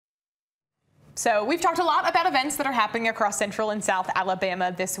So we've talked a lot about events that are happening across Central and South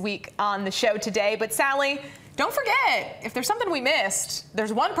Alabama this week on the show today. But Sally, don't forget, if there's something we missed,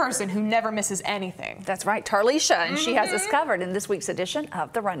 there's one person who never misses anything. That's right, Tarlisha, and she has us covered in this week's edition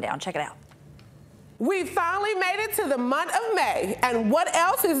of The Rundown. Check it out. We finally made it to the month of May, and what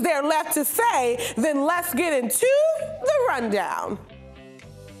else is there left to say than let's get into the rundown.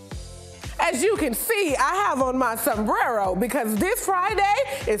 As you can see, I have on my sombrero because this Friday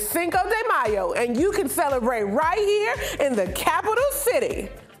is Cinco de Mayo, and you can celebrate right here in the capital city.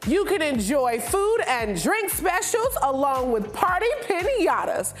 You can enjoy food and drink specials along with party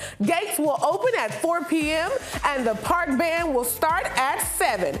piñatas. Gates will open at 4 p.m. and the park band will start at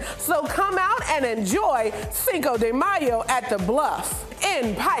 7. So come out and enjoy Cinco de Mayo at the Bluff.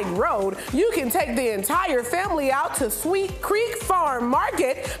 In Pike Road, you can take the entire family out to Sweet Creek Farm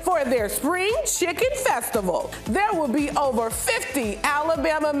Market for their Spring Chicken Festival. There will be over 50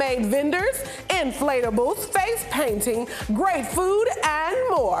 Alabama-made vendors, inflatables, face painting, great food, and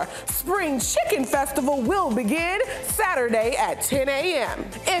more. Spring Chicken Festival will begin Saturday at 10 a.m.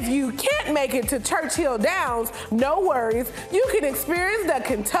 If you can't make it to Churchill Downs, no worries. You can experience the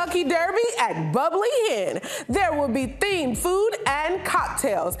Kentucky Derby at Bubbly Hen. There will be themed food and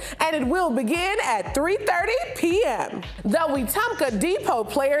cocktails, and it will begin at 3:30 p.m. The Wetumpka Depot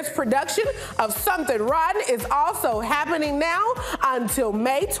Players production of Something Rotten is also happening now until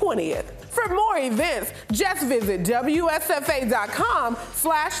May 20th. For more events, just visit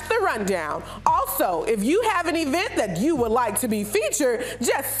WSFA.com/The Rundown. Also, if you have an event that you would like to be featured,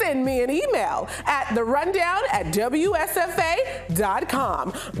 just send me an email at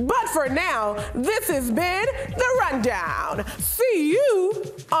therundown@WSFA.com. But for now, this has been The Rundown. See you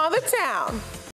on the town.